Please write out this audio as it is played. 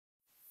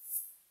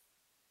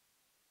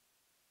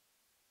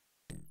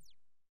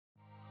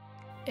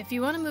If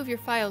you want to move your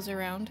files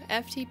around,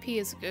 FTP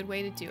is a good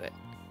way to do it.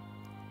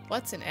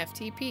 What's an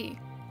FTP?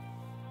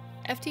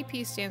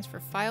 FTP stands for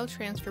File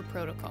Transfer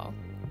Protocol.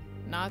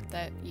 Not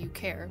that you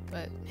care,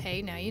 but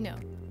hey, now you know.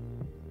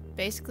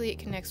 Basically, it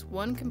connects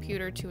one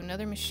computer to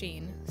another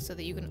machine so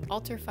that you can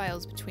alter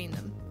files between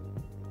them.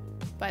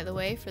 By the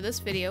way, for this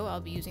video,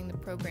 I'll be using the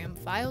program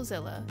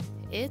FileZilla.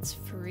 It's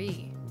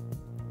free.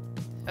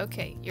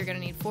 Okay, you're going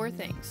to need 4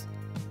 things.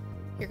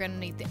 You're going to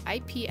need the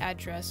IP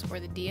address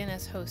or the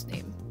DNS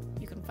hostname.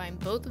 You can find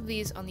both of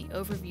these on the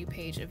overview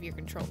page of your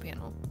control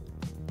panel.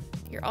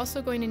 You're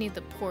also going to need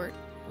the port,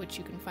 which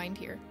you can find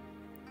here.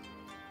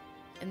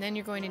 And then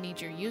you're going to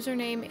need your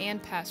username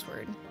and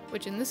password,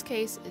 which in this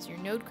case is your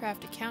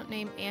Nodecraft account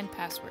name and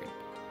password.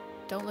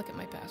 Don't look at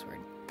my password.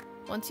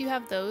 Once you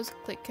have those,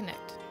 click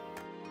Connect.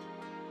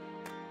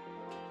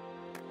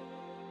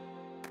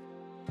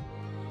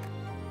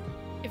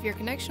 If your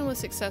connection was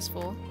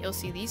successful, you'll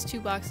see these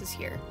 2 boxes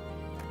here.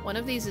 One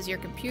of these is your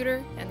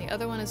computer, and the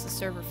other one is the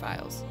server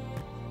files.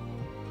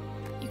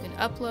 You can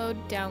upload,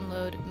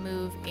 download,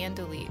 move, and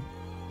delete.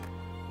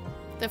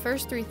 The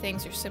first 3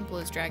 things are simple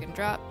as drag and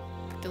drop.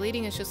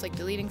 Deleting is just like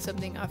deleting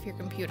something off your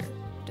computer.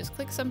 Just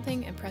click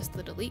something and press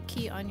the delete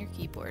key on your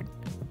keyboard.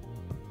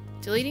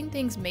 Deleting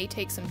things may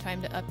take some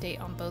time to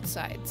update on both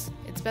sides.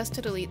 It's best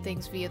to delete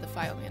things via the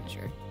file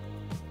manager.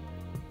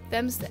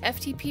 Them's the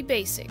FTP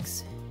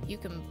basics. You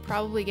can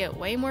probably get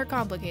way more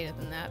complicated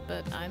than that,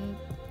 but I'm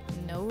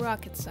no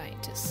rocket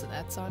scientist, so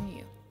that's on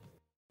you.